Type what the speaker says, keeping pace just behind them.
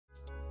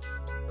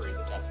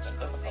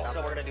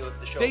going to do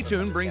the show. Stay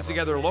Tuned brings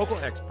together local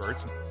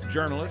experts,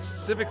 journalists,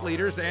 civic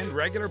leaders, and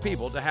regular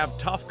people to have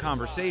tough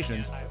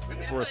conversations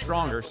for a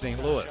stronger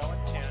St. Louis.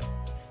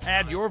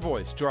 Add your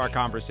voice to our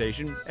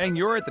conversation, and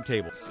you're at the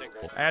table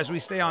as we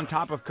stay on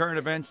top of current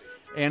events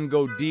and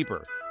go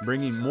deeper,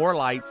 bringing more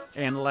light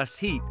and less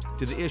heat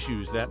to the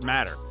issues that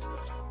matter.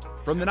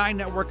 From the 9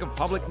 network of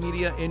public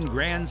media in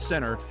Grand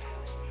Center,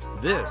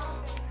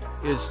 this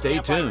is Stay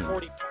Tuned.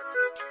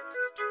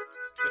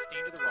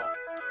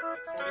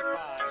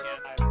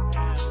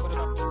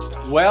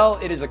 Well,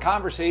 it is a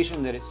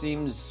conversation that it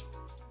seems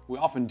we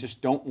often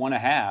just don't want to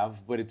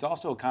have, but it's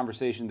also a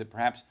conversation that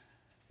perhaps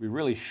we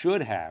really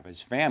should have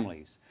as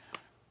families.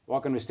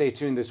 Welcome to Stay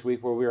Tuned this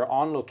week, where we are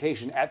on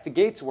location at the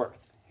Gatesworth,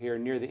 here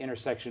near the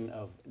intersection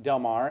of Del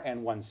Mar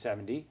and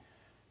 170.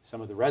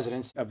 Some of the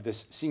residents of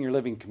this senior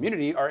living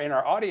community are in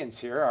our audience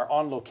here, our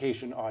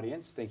on-location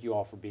audience. Thank you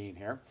all for being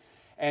here.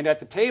 And at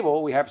the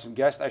table, we have some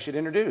guests I should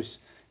introduce.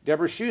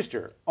 Deborah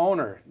Schuster,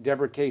 owner,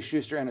 Deborah K.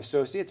 Schuster and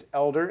Associates,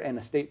 Elder and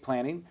Estate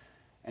Planning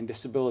and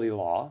Disability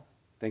Law.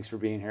 Thanks for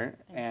being here.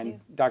 Thank you.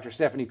 Dr.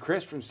 Stephanie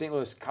Crisp from St.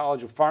 Louis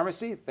College of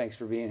Pharmacy. Thanks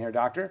for being here,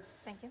 Doctor.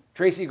 Thank you.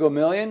 Tracy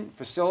Gomillion,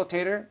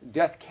 facilitator,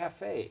 Death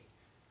Cafe,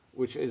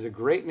 which is a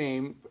great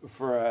name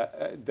for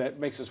that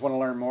makes us want to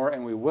learn more,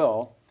 and we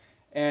will.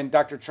 And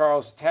Dr.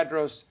 Charles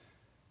Tadros,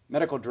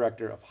 Medical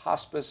Director of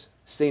Hospice,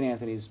 St.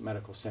 Anthony's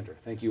Medical Center.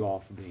 Thank you all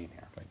for being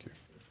here. Thank you.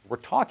 We're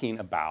talking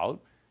about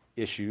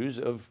issues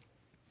of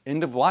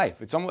end of life.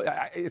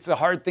 It's a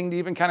hard thing to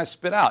even kind of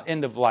spit out,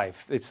 end of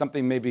life. It's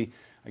something maybe,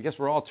 I guess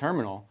we're all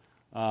terminal,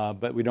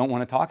 but we don't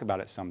want to talk about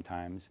it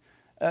sometimes.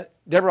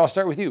 Deborah, I'll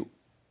start with you.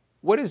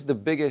 What is the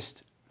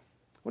biggest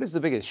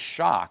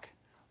shock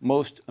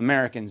most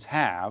Americans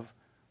have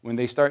when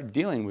they start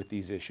dealing with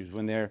these issues,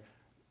 when they're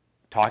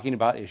talking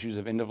about issues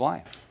of end of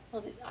life?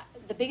 Well,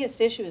 the biggest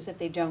issue is that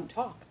they don't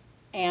talk.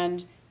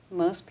 And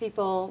most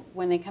people,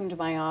 when they come to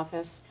my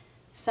office,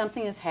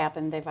 something has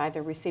happened. They've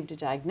either received a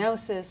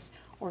diagnosis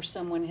or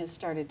someone has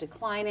started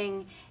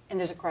declining, and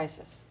there's a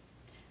crisis.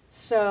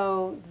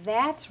 So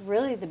that's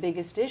really the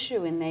biggest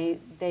issue, and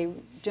they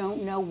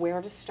don't know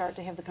where to start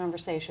to have the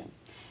conversation.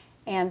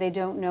 And they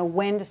don't know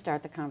when to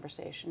start the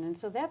conversation. And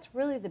so that's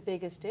really the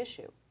biggest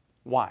issue.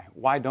 Why?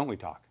 Why don't we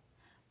talk?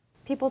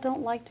 People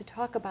don't like to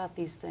talk about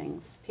these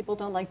things. People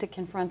don't like to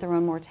confront their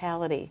own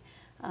mortality.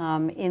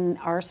 In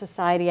our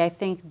society, I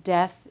think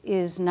death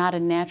is not a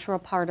natural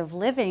part of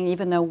living,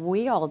 even though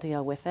we all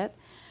deal with it.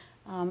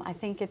 I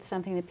think it's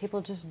something that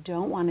people just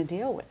don't want to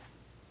deal with.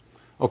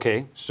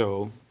 Okay,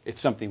 so it's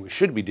something we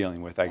should be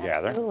dealing with, I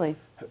gather. Absolutely.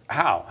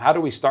 How? How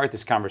do we start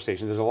this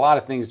conversation? There's a lot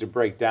of things to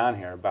break down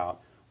here about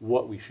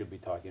what we should be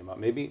talking about.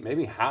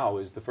 Maybe how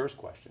is the first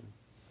question.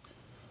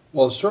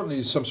 Well,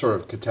 certainly some sort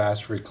of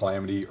catastrophe,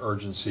 calamity,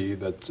 urgency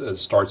that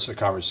starts a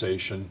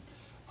conversation,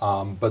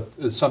 but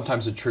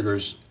sometimes it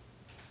triggers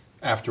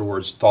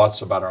afterwards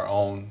thoughts about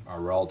our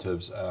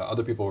relatives,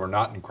 other people who are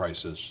not in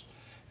crisis.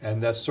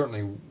 And that's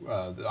certainly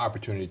the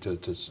opportunity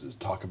to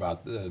talk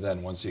about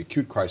then once the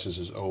acute crisis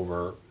is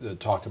over,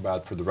 talk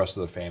about for the rest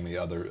of the family,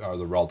 other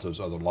relatives,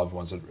 other loved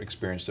ones that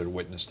experienced it or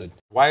witnessed it.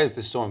 Why is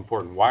this so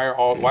important? Why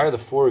are the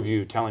 4 of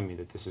you telling me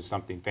that this is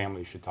something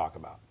families should talk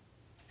about?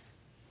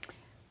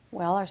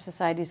 Well, our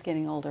society is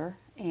getting older,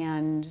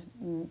 and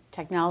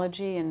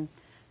technology and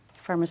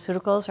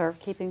pharmaceuticals are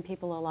keeping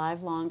people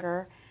alive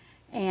longer.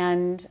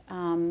 And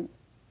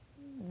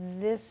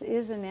this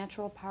is a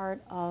natural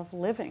part of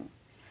living.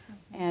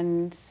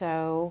 And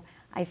so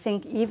I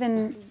think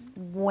even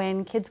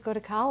when kids go to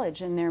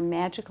college and they're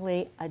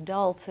magically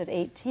adults at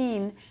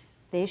 18,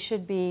 they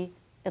should be,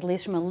 at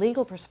least from a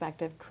legal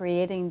perspective,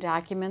 creating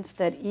documents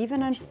that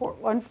even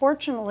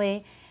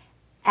unfortunately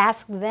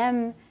ask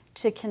them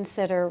to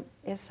consider,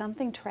 if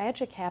something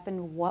tragic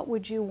happened, what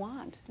would you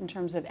want in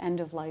terms of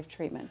end-of-life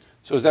treatment?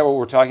 So is that what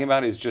we're talking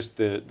about, is just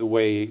the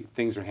way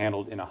things are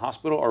handled in a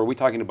hospital, or are we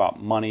talking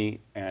about money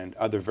and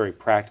other very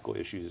practical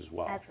issues as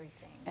well? Everything.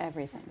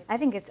 Everything. I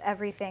think it's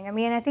everything. I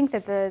mean, I think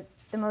that the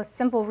most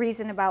simple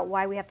reason about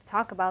why we have to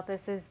talk about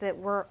this is that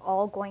we're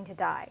all going to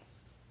die.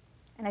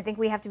 And I think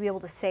we have to be able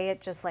to say it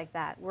just like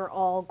that. We're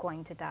all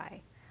going to die.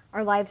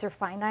 Our lives are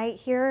finite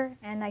here,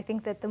 and I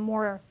think that the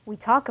more we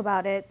talk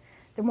about it,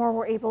 the more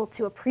we're able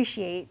to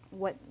appreciate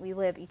what we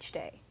live each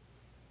day.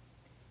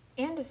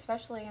 And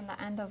especially in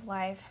the end of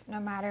life,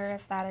 no matter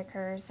if that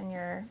occurs in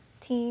your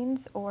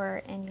teens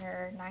or in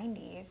your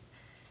 90s,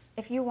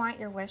 if you want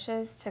your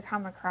wishes to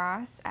come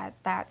across at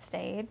that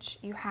stage,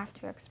 you have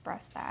to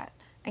express that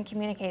and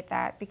communicate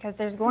that, because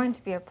there's going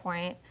to be a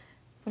point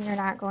when you're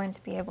not going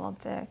to be able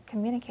to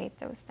communicate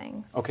those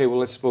things. Okay, well,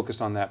 let's focus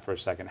on that for a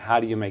second.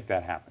 How do you make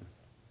that happen?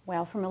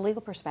 Well, from a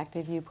legal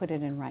perspective, you put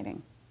it in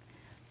writing.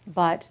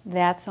 But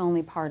that's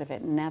only part of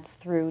it, and that's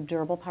through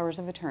durable powers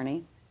of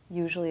attorney,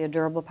 usually a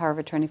durable power of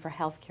attorney for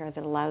health care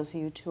that allows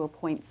you to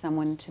appoint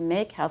someone to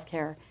make health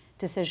care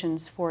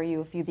decisions for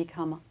you if you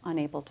become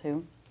unable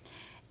to.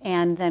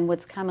 And then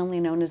what's commonly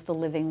known as the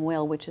living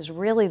will, which is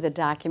really the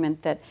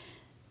document that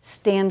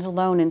stands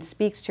alone and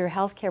speaks to your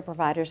healthcare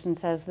providers and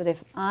says that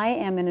if I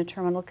am in a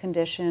terminal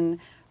condition,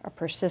 a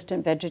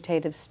persistent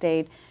vegetative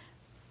state,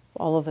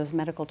 all of those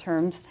medical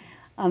terms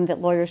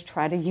that lawyers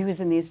try to use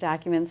in these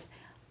documents,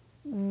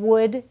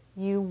 would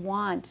you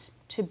want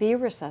to be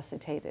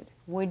resuscitated?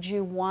 Would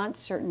you want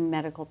certain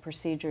medical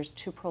procedures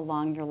to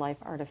prolong your life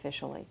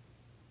artificially?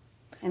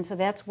 And so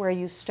that's where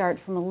you start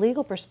from a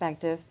legal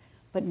perspective,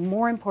 but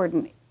more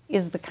important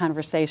is the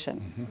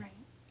conversation. Right.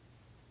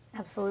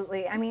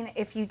 Absolutely. I mean,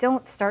 if you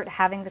don't start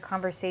having the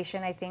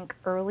conversation, I think,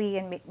 early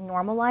and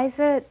normalize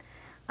it,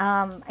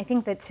 I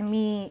think that to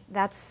me,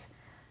 that's,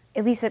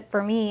 at least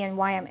for me and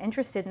why I'm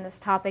interested in this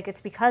topic,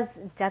 it's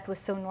because death was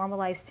so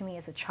normalized to me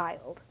as a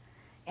child.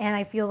 And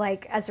I feel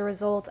like as a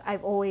result,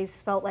 I've always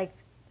felt like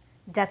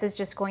death is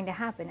just going to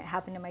happen. It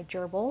happened to my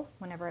gerbil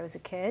whenever I was a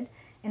kid,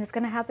 and it's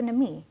going to happen to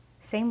me,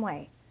 same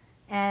way.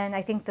 And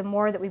I think the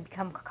more that we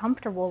become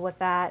comfortable with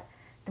that,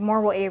 the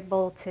more we're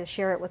able to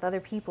share it with other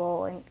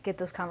people and get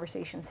those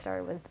conversations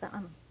started with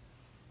them.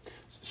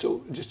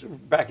 So just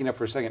backing up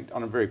for a second,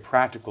 on a very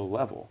practical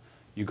level,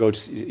 you go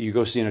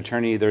see an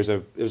attorney, there's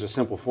a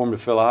simple form to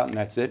fill out and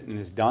that's it and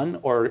it's done?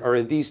 Or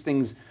are these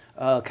things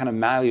kind of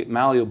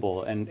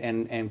malleable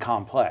and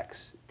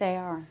complex? They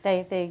are.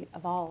 They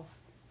evolve.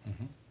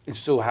 Mm-hmm. And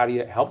so how do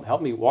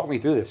you walk me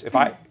through this?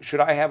 Should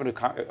I have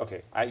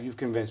you've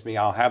convinced me,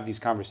 I'll have these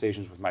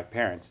conversations with my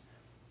parents.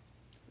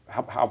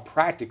 How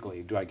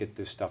practically do I get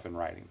this stuff in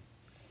writing?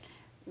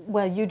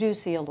 Well, you do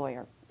see a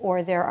lawyer,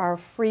 or there are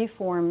free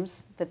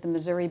forms that the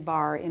Missouri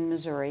Bar in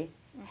Missouri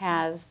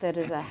has that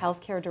is a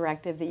healthcare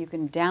directive that you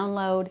can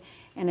download,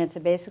 and it's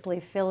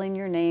basically fill in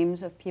your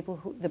names of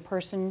people the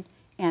person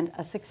and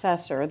a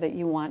successor that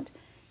you want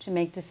to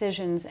make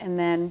decisions, and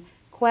then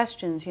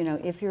questions,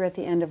 if you're at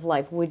the end of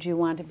life, would you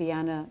want to be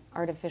on an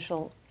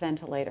artificial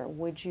ventilator?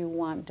 Would you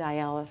want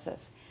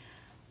dialysis?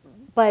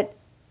 But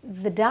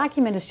the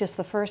document is just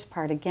the first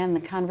part. Again, the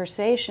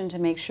conversation to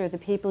make sure the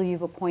people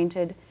you've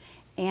appointed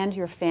and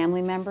your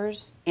family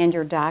members and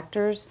your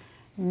doctors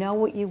know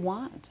what you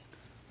want.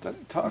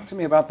 Talk to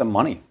me about the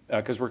money,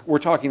 because we're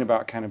talking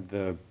about kind of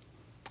the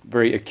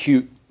very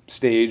acute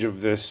stage of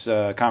this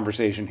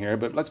conversation here,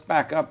 but let's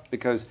back up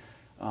because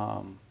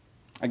I'm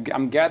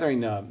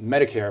gathering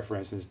Medicare, for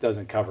instance,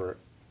 doesn't cover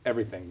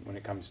everything when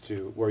it comes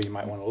to where you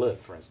might want to live,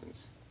 for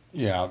instance.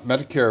 Yeah,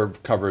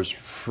 Medicare covers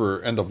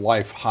for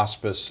end-of-life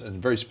hospice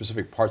and very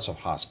specific parts of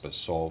hospice.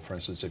 So, for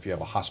instance, if you have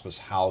a hospice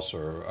house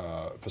or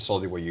a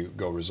facility where you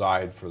go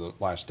reside for the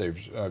last day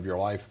of your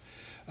life,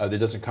 that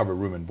doesn't cover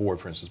room and board,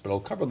 for instance, but it'll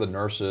cover the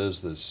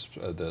nurses,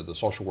 the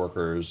social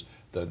workers,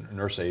 the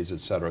nurse aides, et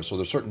cetera. So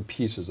there's certain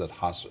pieces that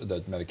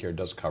Medicare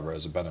does cover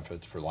as a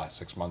benefit for the last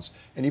 6 months,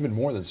 and even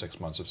more than 6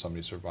 months if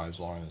somebody survives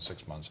longer than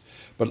 6 months.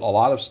 But a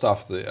lot of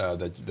stuff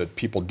that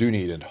people do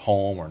need at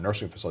home or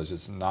nursing facilities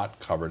is not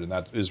covered, and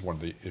that is one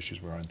of the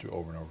issues we run into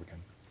over and over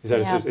again.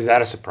 Is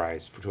that a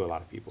surprise to a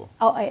lot of people?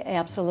 Oh,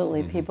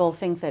 absolutely. Mm-hmm. People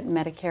think that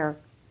Medicare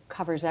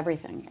covers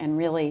everything, and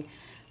really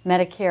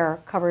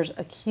Medicare covers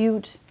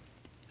acute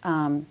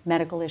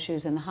medical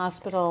issues in the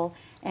hospital,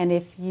 and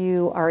if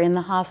you are in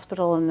the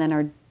hospital and then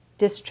are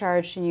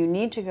discharged and you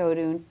need to go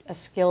to a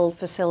skilled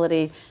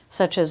facility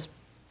such as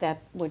that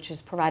which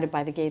is provided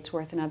by the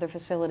Gatesworth and other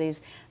facilities,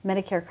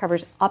 Medicare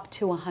covers up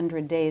to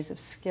 100 days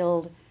of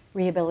skilled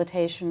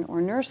rehabilitation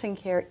or nursing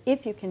care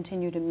if you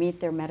continue to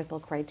meet their medical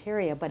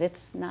criteria, but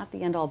it's not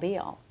the end-all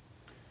be-all.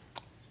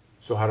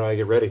 So how do I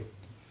get ready?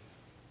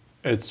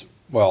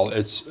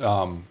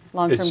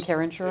 Long-term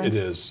care insurance? It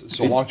is.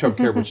 So long-term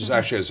care, which is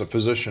actually, as a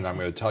physician, I'm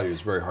going to tell you,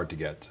 it's very hard to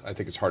get. I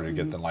think it's harder to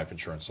get than life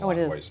insurance in a lot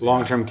of ways.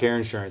 Long-term care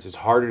insurance is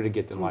harder to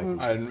get than life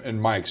insurance. In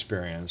my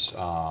experience.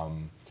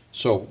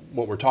 So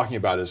what we're talking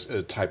about is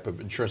a type of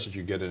insurance that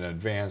you get in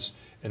advance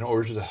in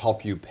order to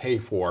help you pay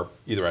for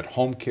either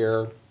at-home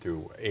care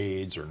through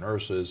aides or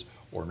nurses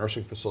or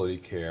nursing facility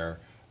care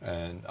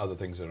and other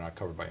things that are not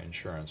covered by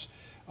insurance.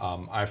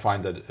 I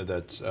find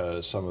that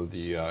some of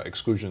the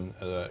exclusion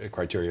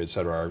criteria, et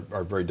cetera,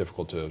 are very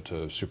difficult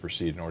to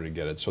supersede in order to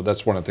get it. So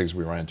that's one of the things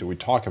we run into. We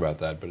talk about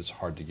that, but it's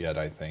hard to get,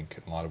 I think,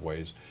 in a lot of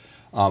ways.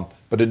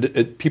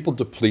 But people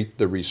deplete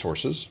the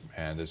resources,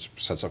 and it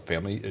sets up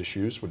family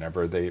issues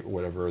whatever they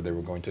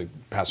were going to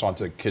pass on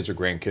to kids or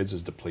grandkids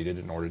is depleted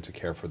in order to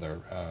care for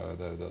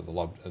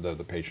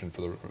the patient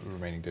for the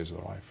remaining days of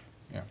their life.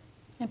 Yeah.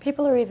 And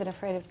people are even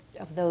afraid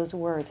of those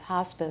words.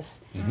 Hospice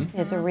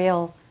is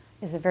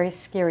a very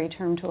scary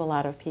term to a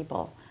lot of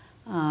people.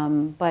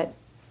 But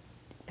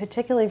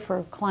particularly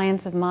for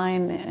clients of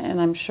mine,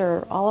 and I'm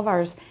sure all of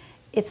ours,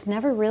 it's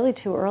never really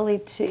too early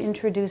to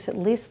introduce at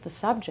least the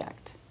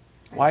subject.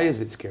 Why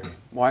is it scary?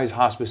 Why is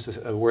hospice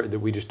a word that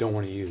we just don't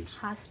want to use?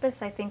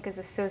 Hospice, I think, is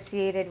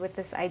associated with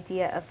this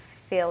idea of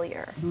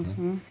failure.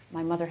 Mm-hmm.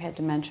 My mother had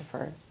dementia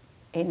for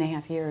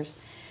 8.5 years,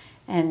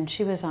 and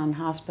she was on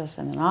hospice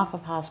and then off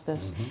of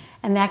hospice,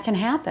 and that can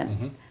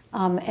happen.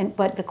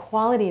 But the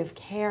quality of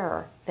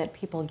care that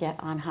people get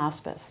on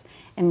hospice,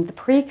 and the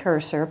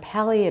precursor,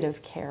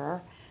 palliative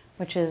care,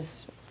 which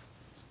is,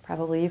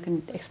 probably you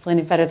can explain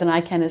it better than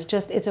I can,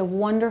 it's a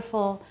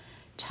wonderful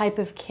type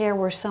of care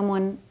where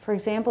someone, for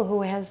example,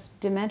 who has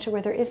dementia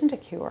where there isn't a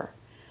cure,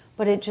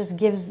 but it just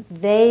gives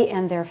they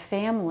and their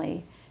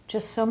family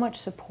just so much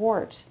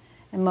support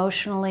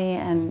emotionally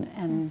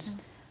and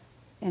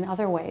in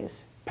other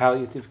ways.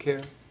 Palliative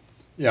care?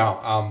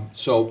 Yeah,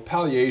 so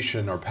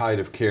palliation or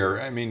palliative care,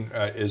 I mean,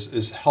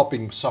 is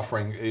helping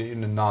suffering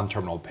in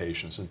non-terminal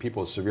patients and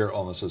people with severe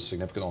illnesses,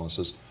 significant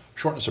illnesses,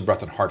 shortness of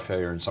breath and heart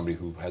failure in somebody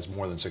who has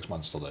more than 6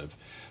 months to live.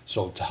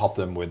 So to help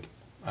them with,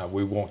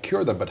 we won't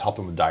cure them, but help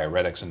them with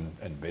diuretics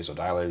and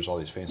vasodilators, all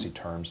these fancy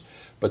terms,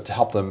 but to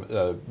help them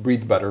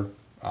breathe better,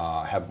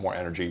 have more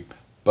energy,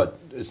 but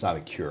it's not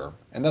a cure.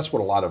 And that's what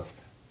a lot of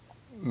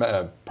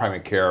primary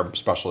care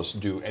specialists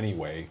do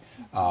anyway.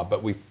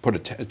 But we've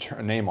put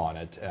a name on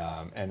it,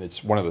 and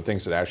it's one of the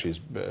things that actually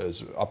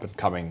is up and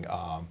coming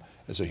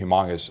as a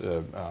humongous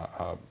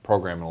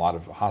program in a lot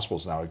of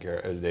hospitals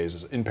nowadays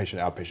is inpatient,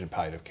 outpatient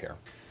palliative care.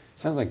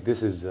 Sounds like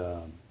this is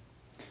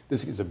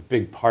a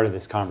big part of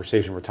this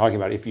conversation we're talking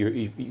about. If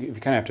you kind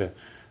of have to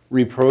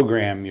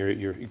reprogram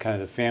your kind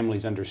of the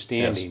family's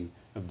understanding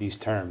of these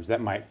terms,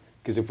 that might,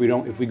 because if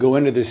we go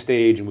into this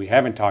stage and we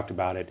haven't talked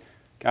about it,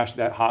 gosh,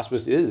 that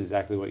hospice is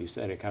exactly what you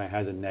said. It kind of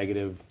has a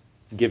negative,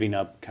 giving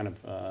up kind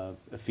of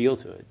a feel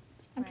to it.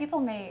 And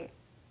people may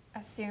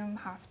assume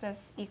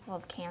hospice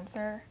equals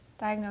cancer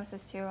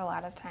diagnosis too. A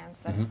lot of times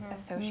that's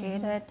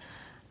associated.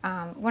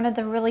 One of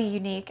the really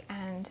unique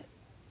and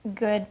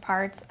good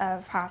parts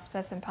of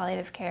hospice and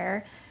palliative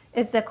care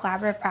is the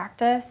collaborative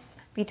practice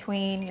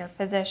between your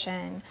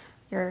physician,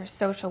 your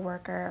social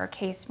worker or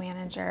case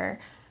manager,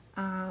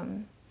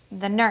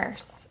 the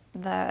nurse,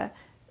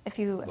 if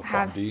you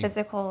have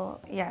physical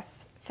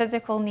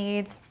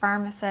needs,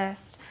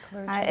 pharmacist.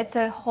 It's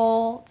a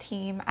whole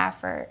team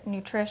effort,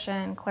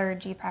 nutrition,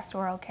 clergy,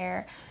 pastoral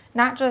care,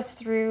 not just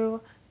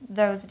through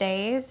those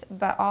days,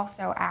 but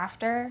also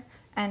after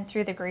and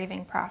through the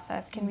grieving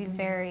process can be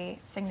very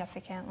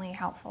significantly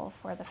helpful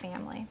for the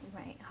family.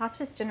 Right.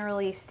 Hospice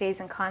generally stays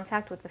in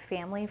contact with the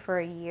family for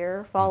a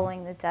year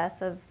following the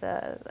death of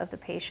the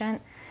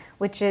patient,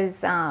 which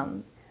is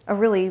a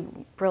really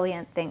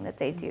brilliant thing that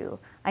they do.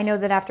 I know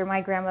that after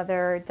my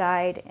grandmother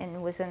died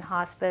and was in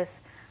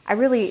hospice, I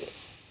really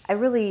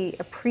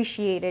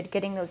appreciated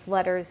getting those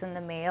letters in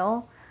the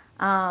mail.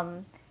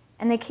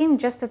 And they came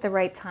just at the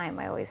right time,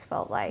 I always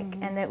felt like.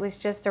 And it was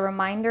just a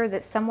reminder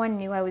that someone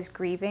knew I was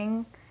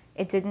grieving.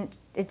 It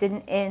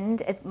didn't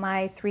end at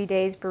my 3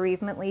 days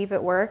bereavement leave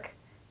at work,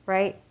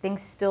 right?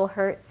 Things still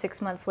hurt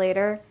 6 months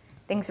later.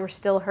 Things were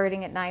still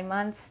hurting at 9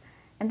 months.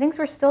 And things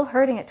were still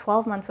hurting at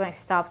 12 months when I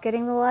stopped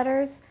getting the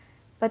letters.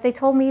 But they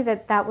told me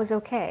that that was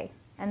okay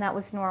and that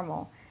was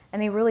normal.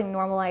 And they really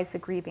normalized the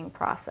grieving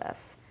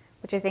process,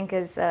 which I think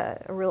is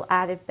a real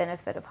added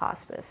benefit of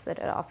hospice that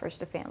it offers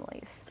to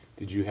families.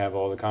 Did you have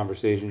all the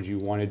conversations you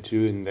wanted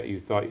to and that you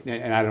thought,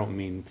 and I don't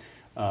mean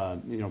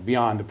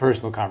beyond the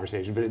personal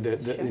conversation, but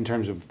in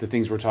terms of the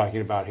things we're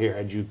talking about here,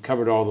 had you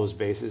covered all those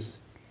bases?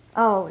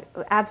 Oh,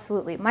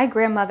 absolutely. My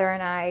grandmother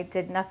and I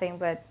did nothing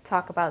but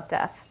talk about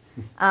death.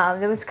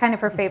 That was kind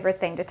of her favorite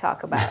thing to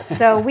talk about.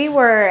 So we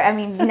were,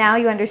 now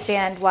you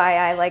understand why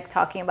I like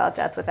talking about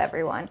death with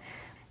everyone.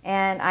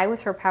 And I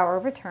was her power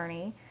of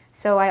attorney.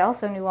 So I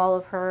also knew all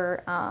of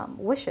her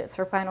wishes,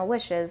 her final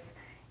wishes.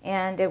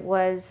 And it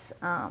was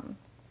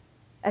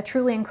a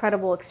truly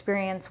incredible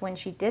experience when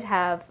she did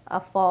have a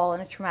fall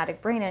and a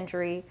traumatic brain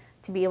injury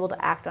to be able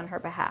to act on her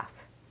behalf.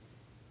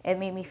 It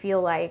made me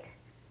feel like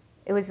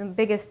it was the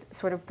biggest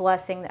sort of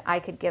blessing that I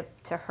could give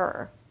to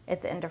her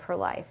at the end of her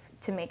life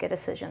to make a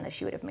decision that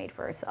she would have made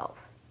for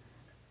herself.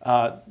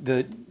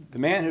 The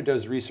man who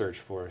does research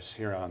for us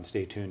here on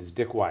Stay Tuned is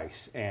Dick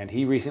Weiss, and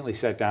he recently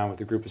sat down with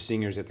a group of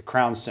seniors at the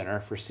Crown Center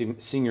for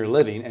Senior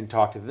Living and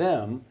talked to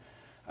them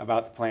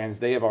about the plans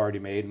they have already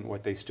made and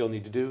what they still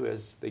need to do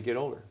as they get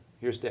older.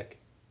 Here's Dick.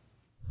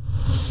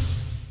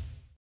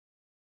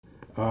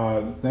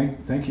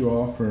 Thank you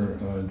all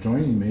for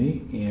joining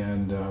me,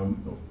 and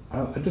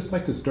I'd just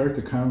like to start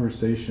the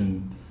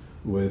conversation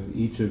with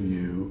each of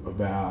you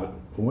about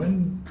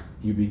when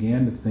you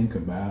began to think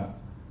about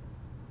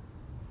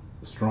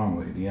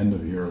strongly the end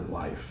of your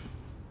life.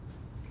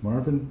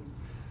 Marvin?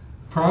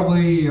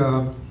 Probably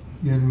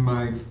in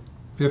my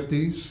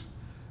 50s,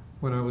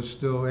 when I was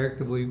still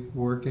actively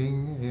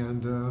working,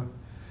 and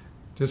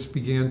just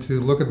began to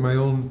look at my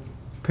own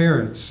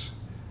parents,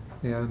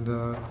 and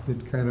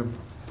it kind of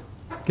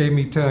gave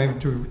me time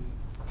to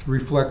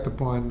reflect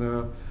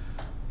upon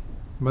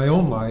my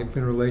own life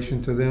in relation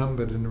to them,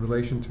 but in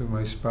relation to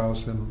my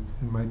spouse and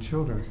my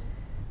children.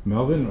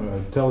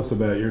 Melvin, tell us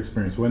about your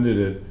experience. When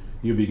did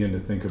you begin to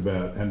think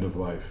about end of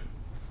life?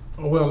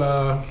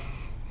 Well,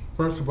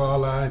 first of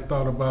all, I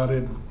thought about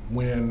it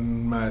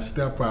when my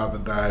stepfather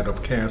died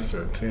of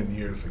cancer 10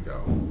 years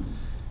ago.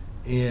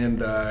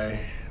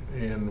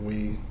 And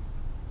we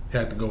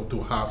had to go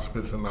through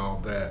hospice and all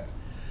that.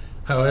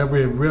 However,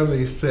 it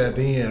really set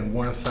in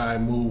once I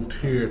moved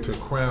here to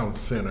Crown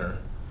Center.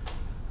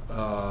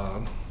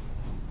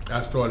 I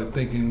started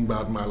thinking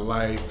about my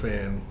life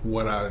and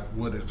what I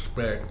would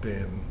expect,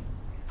 and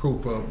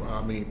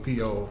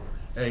PO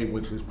A,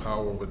 which is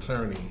power of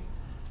attorney.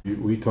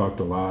 We talked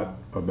a lot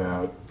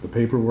about the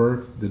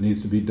paperwork that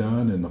needs to be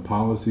done and the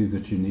policies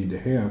that you need to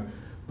have,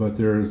 but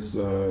there's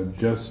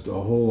just a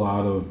whole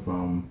lot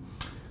of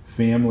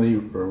family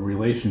or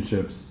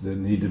relationships that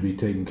need to be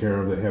taken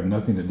care of that have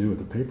nothing to do with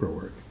the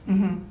paperwork.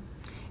 Mm-hmm.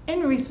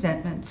 And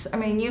resentments. I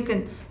mean, you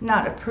can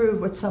not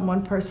approve what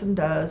one person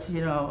does, you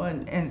know,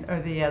 and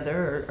or the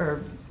other,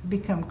 or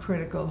become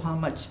critical of how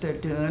much they're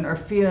doing, or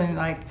feeling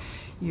like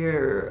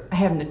you're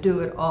having to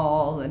do it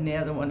all and the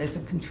other one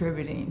isn't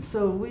contributing.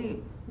 So we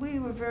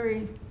were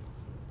very,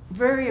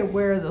 very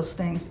aware of those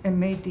things and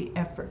made the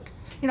effort.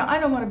 You know, I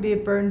don't want to be a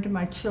burden to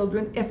my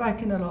children if I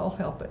can at all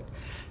help it.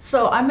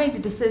 So I made the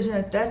decision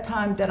at that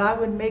time that I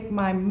would make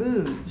my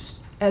moves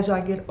as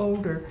I get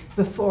older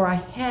before I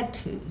had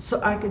to,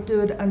 so I could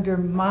do it under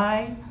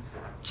my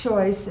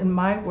choice and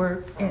my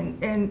work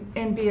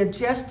and be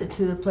adjusted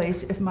to the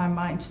place if my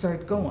mind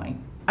started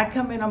going. I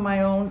come in on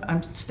my own,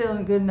 I'm still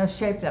in good enough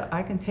shape that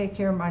I can take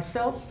care of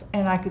myself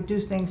and I could do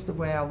things the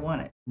way I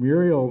want it.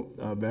 Muriel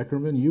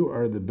Beckerman, you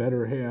are the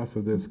better half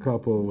of this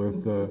couple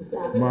with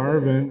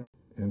Marvin.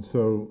 And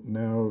so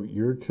now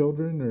your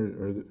children,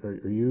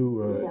 are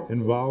you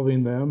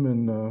involving them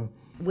in?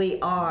 We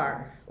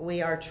are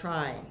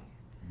trying.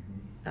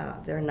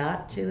 They're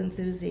not too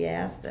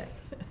enthusiastic.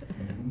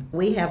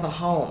 We have a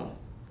home,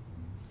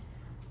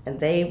 and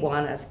they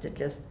want us to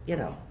just, you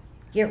know,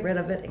 get rid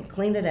of it and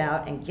clean it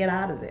out and get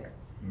out of there.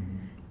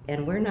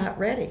 And we're not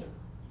ready.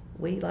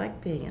 We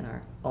like being in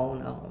our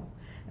own home.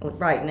 And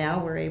right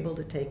now, we're able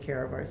to take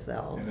care of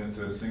ourselves. And it's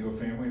a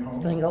single-family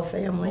home?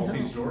 Single-family home.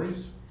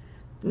 Multi-stories?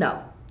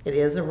 No, it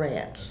is a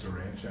ranch. It's a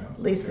ranch house?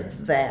 At least it's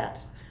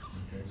that.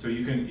 Okay. So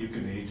you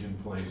can age in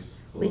place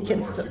a We little can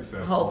bit more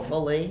successfully?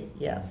 hopefully,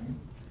 yes,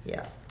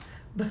 yes.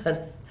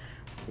 But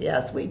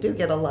yes, we do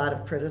get a lot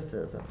of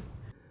criticism.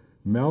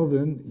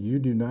 Melvin, you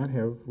do not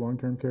have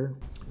long-term care?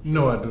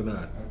 No, I do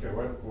not. Okay,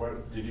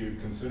 what did you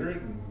consider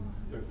it?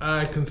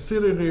 I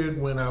considered it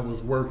when I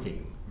was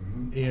working,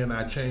 and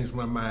I changed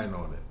my mind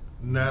on it.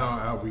 Now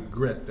I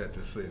regret that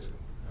decision.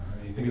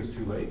 You think it's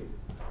too late?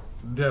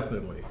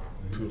 Definitely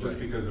too Just late.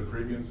 because the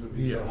premiums would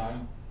be so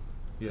high?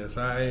 Yes,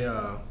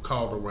 I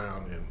called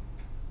around, and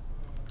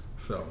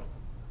so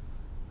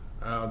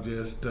I'll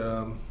just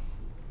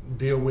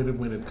deal with it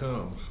when it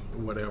comes,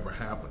 whatever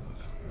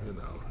happens, you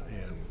know.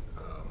 And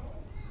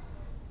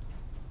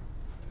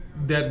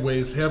that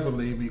weighs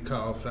heavily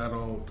because I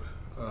don't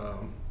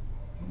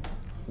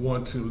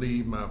want to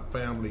leave my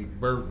family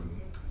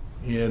burdened,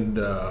 and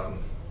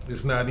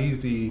it's not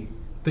easy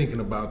thinking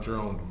about your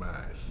own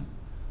demise.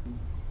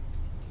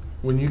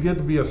 When you get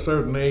to be a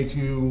certain age,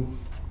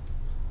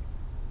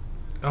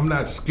 I'm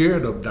not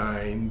scared of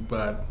dying,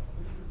 but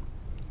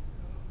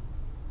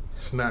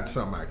it's not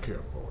something I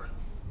care for.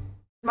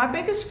 My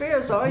biggest fear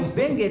has always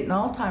been getting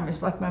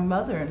Alzheimer's like my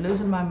mother and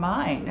losing my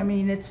mind. I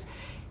mean, it's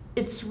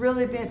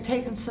really been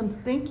taking some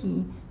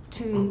thinking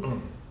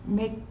to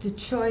make the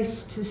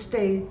choice to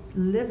stay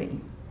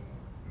living.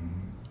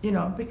 You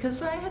know,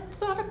 because I had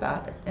thought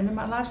about it, and in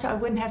my lifestyle I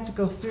wouldn't have to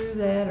go through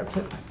that or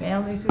put my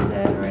family through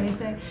that or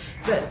anything,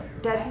 but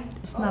that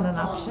is not an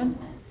option.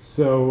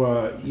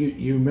 So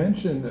you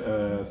mentioned,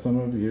 some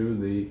of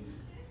you,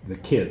 the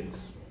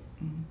kids,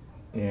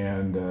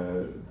 and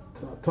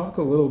talk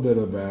a little bit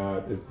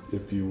about,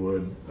 if you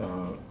would,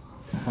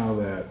 how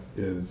that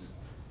is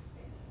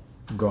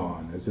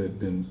gone. Has it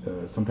been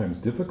sometimes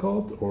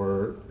difficult,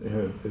 or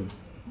have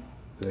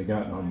they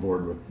gotten on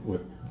board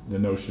with the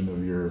notion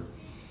of your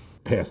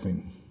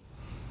passing?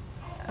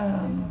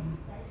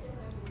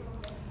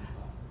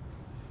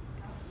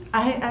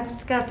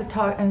 I've got to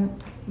talk,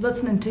 and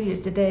listening to you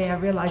today, I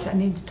realized I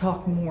need to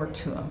talk more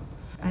to them.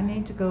 I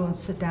need to go and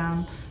sit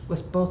down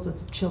with both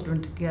of the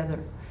children together,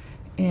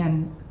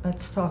 and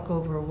let's talk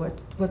over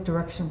what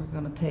direction we're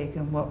going to take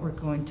and what we're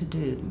going to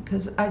do.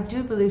 Because I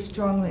do believe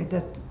strongly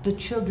that the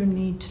children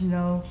need to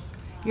know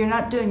you're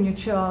not doing your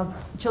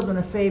children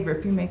a favor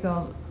if you make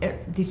all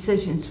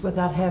decisions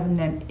without having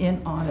them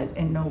in on it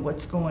and know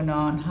what's going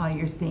on, how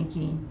you're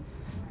thinking,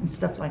 and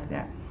stuff like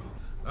that.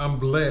 I'm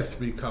blessed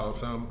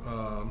because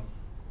I'm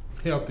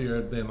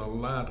healthier than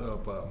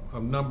a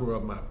number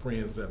of my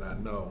friends that I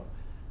know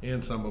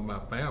and some of my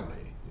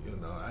family. You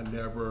know, I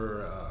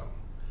never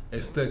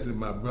expected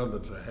my brother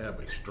to have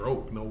a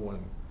stroke. No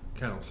one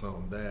counts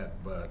on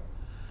that, but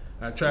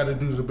I try to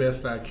do the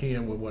best I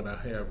can with what I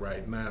have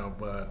right now.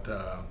 But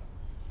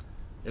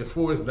as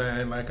far as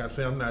dying, like I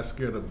said, I'm not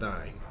scared of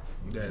dying.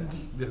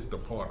 That's just a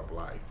part of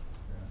life.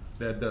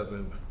 That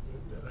doesn't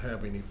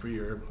have any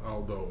fear,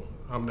 although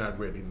I'm not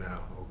ready now,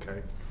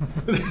 okay?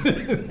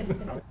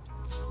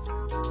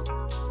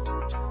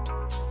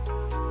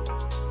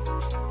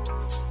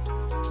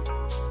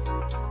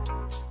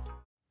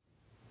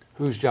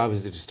 Whose job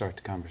is it to start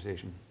the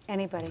conversation?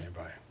 Anybody.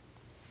 Anybody.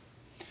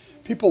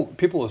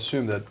 People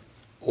assume that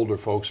older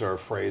folks are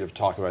afraid of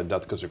talking about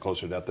death because they're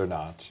closer to death. They're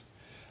not.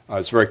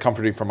 It's very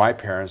comforting for my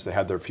parents. They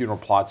had their funeral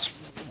plots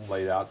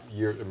laid out.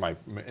 My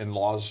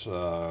in-laws,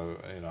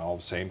 all the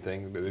same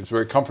thing. It's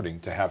very comforting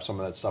to have some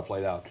of that stuff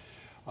laid out.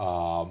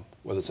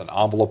 whether it's an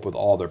envelope with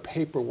all their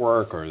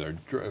paperwork or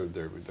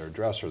their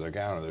dress or their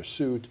gown or their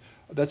suit.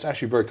 That's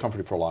actually very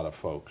comforting for a lot of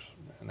folks.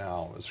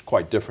 Now, it's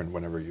quite different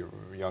whenever you're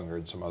younger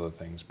and some other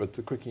things, but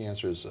the quick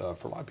answer is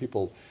for a lot of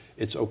people,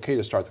 it's okay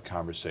to start the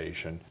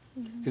conversation.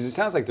 Because it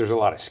sounds like there's a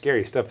lot of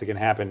scary stuff that can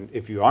happen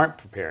if you aren't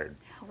prepared.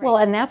 Well,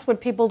 and that's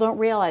what people don't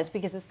realize,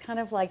 because it's kind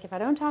of like, if I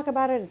don't talk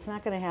about it, it's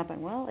not going to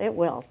happen. Well, it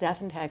will.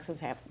 Death and taxes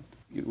happen.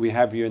 We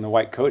have you in the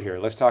white coat here.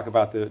 Let's talk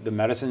about the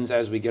medicines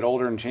as we get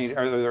older and change.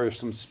 Are there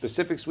some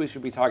specifics we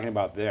should be talking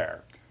about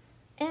there?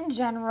 In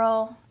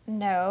general,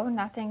 no,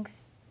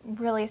 nothing's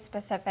really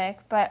specific,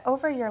 but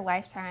over your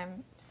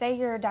lifetime, say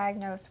you're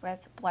diagnosed with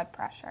blood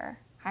pressure,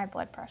 high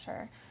blood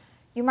pressure,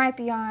 you might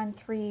be on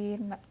 3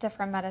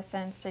 different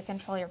medicines to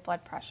control your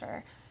blood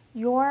pressure.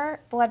 Your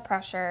blood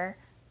pressure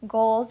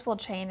goals will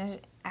change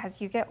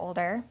as you get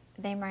older.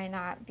 They might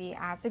not be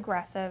as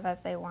aggressive as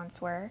they once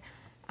were,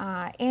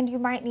 and you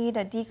might need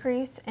a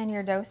decrease in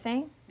your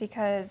dosing,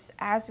 because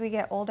as we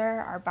get older,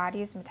 our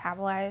bodies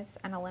metabolize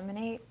and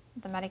eliminate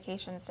the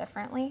medications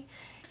differently.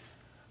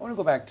 I want to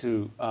go back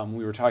to,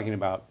 we were talking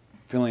about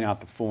filling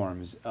out the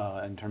forms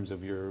in terms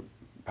of your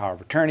power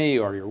of attorney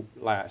or your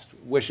last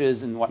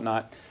wishes and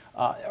whatnot.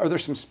 Are there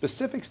some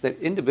specifics that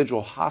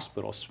individual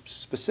hospitals,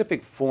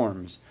 specific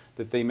forms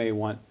that they may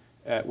want,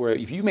 where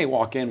if you may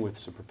walk in with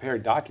some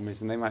prepared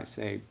documents and they might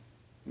say,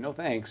 no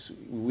thanks,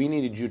 we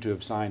needed you to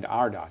have signed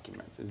our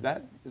documents. Is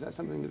that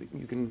something that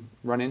you can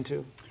run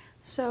into?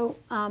 So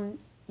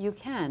you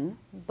can,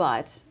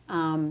 but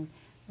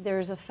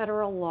there's a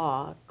federal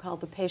law called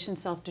the Patient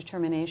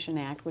Self-Determination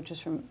Act, which is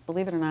from,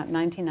 believe it or not,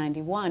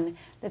 1991,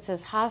 that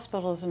says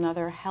hospitals and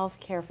other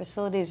healthcare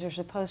facilities are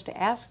supposed to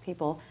ask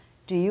people,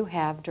 do you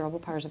have durable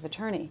powers of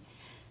attorney?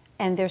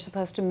 And they're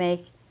supposed to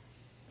make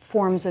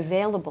forms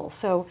available.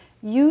 So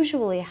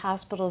usually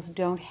hospitals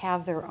don't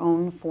have their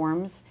own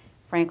forms.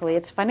 Frankly,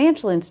 it's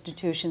financial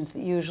institutions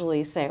that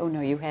usually say, oh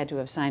no, you had to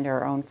have signed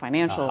our own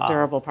financial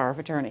durable power of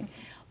attorney.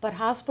 But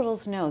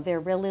hospitals know they're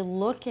really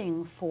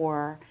looking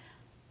for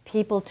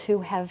people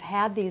to have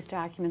had these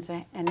documents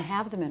and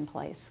have them in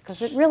place,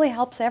 because it really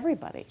helps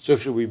everybody. So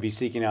should we be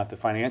seeking out the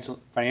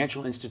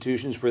financial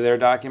institutions for their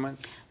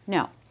documents?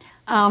 No.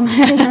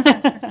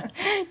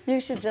 You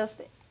should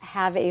just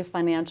have a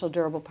financial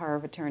durable power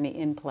of attorney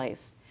in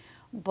place.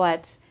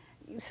 But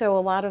so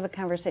a lot of the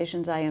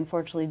conversations I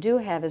unfortunately do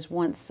have is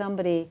once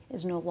somebody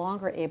is no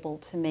longer able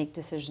to make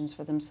decisions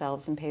for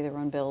themselves and pay their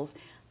own bills,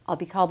 I'll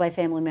be called by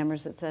family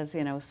members that says,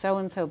 you know,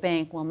 so-and-so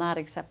bank will not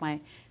accept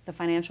the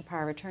financial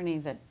power of attorney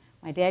that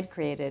my dad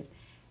created,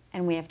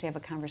 and we have to have a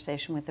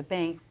conversation with the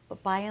bank.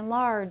 But by and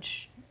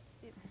large,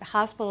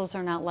 hospitals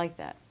are not like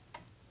that.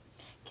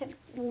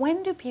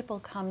 When do people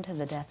come to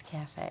the Death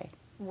Cafe?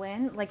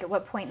 When? Like at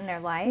what point in their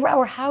life?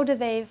 Or how do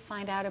they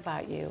find out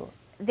about you?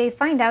 They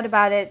find out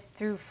about it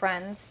through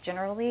friends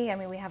generally. I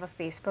mean, we have a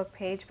Facebook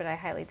page, but I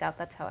highly doubt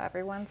that's how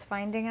everyone's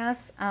finding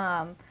us.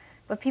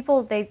 But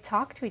people, they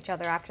talk to each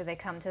other after they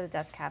come to the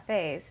Death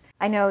Cafes.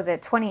 I know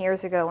that 20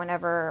 years ago,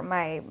 whenever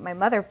my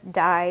mother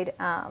died,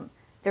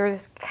 there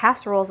was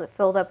casseroles that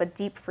filled up a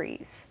deep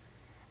freeze.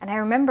 And I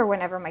remember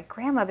whenever my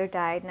grandmother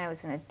died and I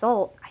was an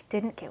adult, I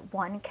didn't get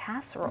one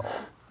casserole.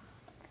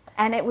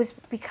 And it was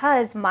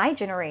because my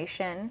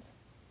generation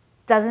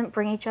doesn't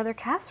bring each other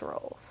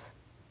casseroles.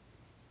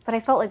 But I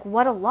felt like,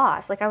 what a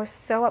loss. Like, I was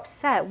so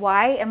upset.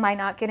 Why am I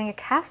not getting a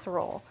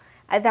casserole?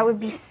 That would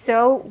be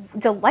so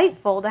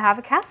delightful to have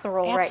a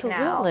casserole right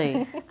now.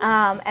 Absolutely.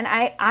 And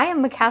I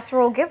am a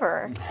casserole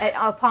giver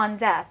upon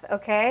death,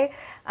 okay?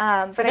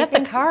 But Forget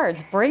the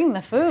cards, bring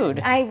the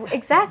food.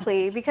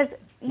 Exactly, because,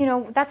 you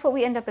know, that's what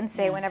we end up and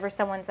say whenever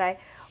someone's like,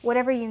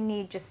 whatever you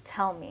need, just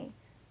tell me.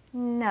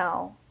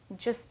 No,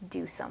 just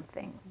do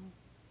something.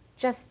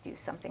 Just do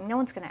something. No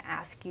one's going to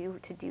ask you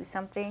to do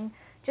something.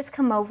 Just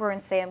come over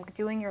and say, I'm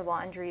doing your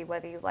laundry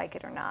whether you like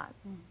it or not.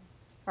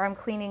 Or I'm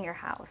cleaning your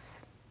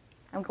house.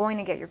 I'm going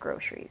to get your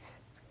groceries.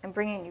 I'm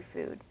bringing you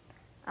food.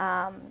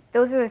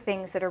 Those are the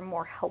things that are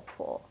more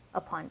helpful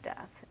upon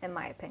death, in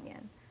my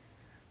opinion.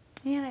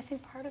 Yeah, and I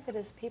think part of it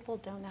is people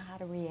don't know how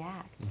to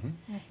react.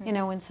 You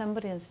know, when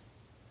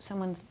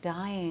someone's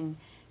dying,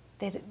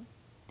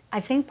 I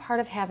think part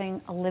of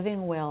having a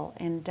living will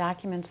and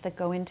documents that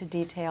go into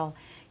detail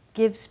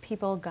gives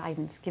people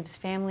guidance, gives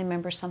family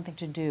members something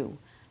to do.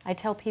 I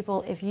tell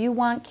people, if you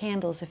want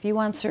candles, if you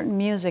want certain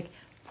music,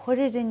 put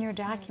it in your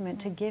document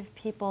to give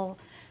people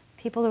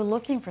are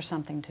looking for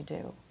something to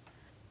do.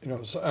 You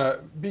know, so,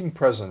 being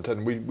present,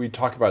 and we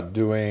talk about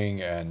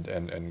doing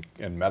and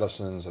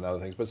medicines and other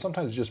things, but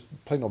sometimes just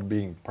plain old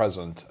being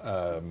present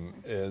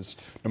is,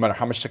 no matter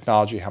how much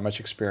technology, how much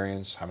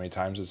experience, how many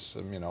times it's,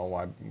 you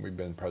know, we've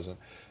been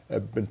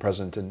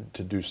present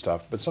to do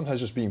stuff, but sometimes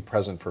just being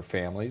present for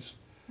families,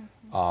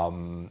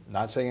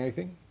 not saying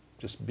anything,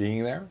 just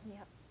being there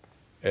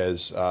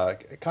is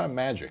kind of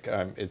magic.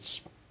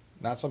 It's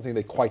not something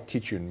they quite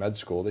teach you in med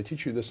school. They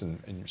teach you this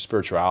in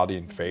spirituality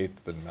and faith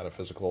and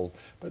metaphysical,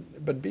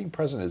 but being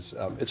present is,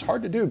 it's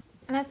hard to do.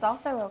 And it's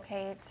also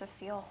okay to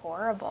feel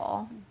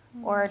horrible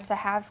or to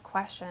have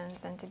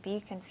questions and to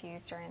be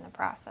confused during the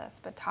process,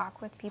 but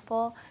talk with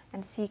people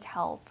and seek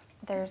help.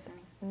 There's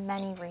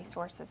many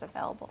resources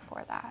available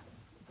for that.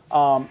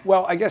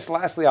 Well, I guess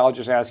lastly, I'll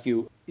just ask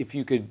you if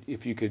you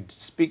could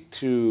speak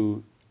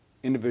to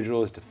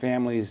individuals, to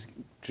families,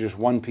 just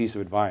one piece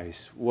of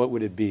advice, what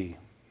would it be?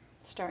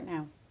 Start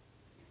now.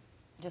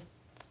 Just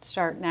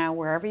start now,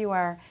 wherever you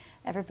are.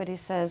 Everybody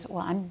says,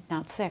 well, I'm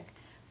not sick.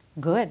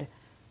 Good.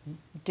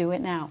 Do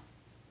it now.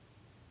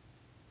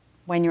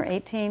 When you're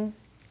 18,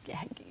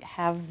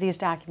 have these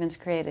documents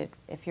created.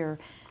 If you're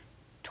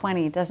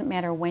 20, it doesn't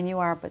matter when you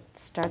are, but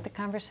start the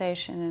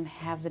conversation and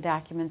have the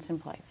documents in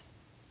place.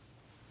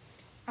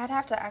 I'd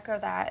have to echo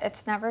that.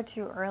 It's never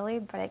too early,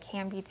 but it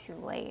can be too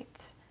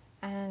late.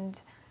 And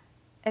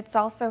it's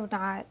also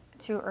not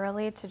too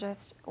early to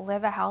just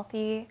live a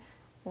healthy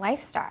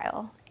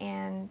lifestyle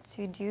and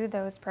to do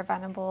those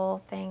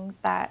preventable things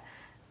that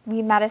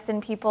we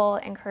medicine people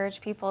encourage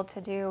people to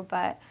do,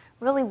 but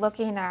really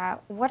looking at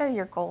what are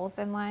your goals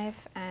in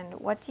life and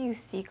what do you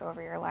seek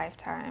over your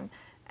lifetime.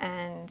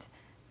 And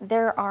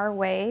there are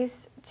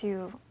ways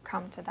to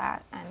come to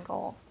that end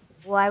goal.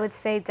 Well, I would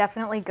say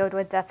definitely go to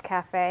a death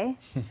cafe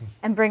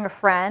and bring a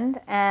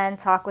friend and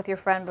talk with your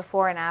friend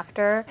before and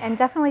after. And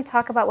definitely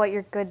talk about what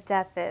your good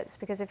death is.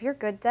 Because if your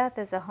good death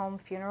is a home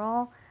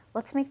funeral,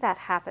 let's make that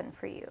happen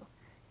for you.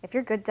 If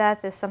your good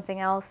death is something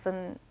else,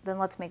 then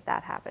let's make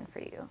that happen for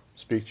you.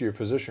 Speak to your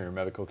physician, your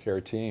medical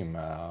care team.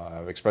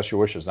 Express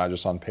your wishes, not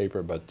just on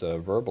paper, but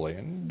verbally.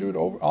 And do it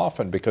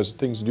often, because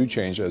things do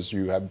change as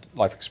you have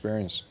life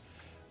experience.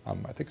 I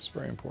think it's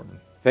very important.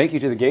 Thank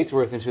you to the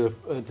Gatesworth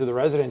and to the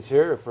residents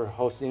here for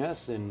hosting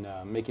us and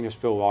making us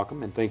feel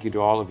welcome. And thank you to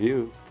all of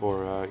you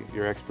for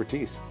your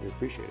expertise. We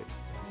appreciate it.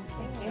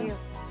 Thank you.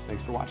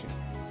 Thanks for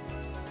watching.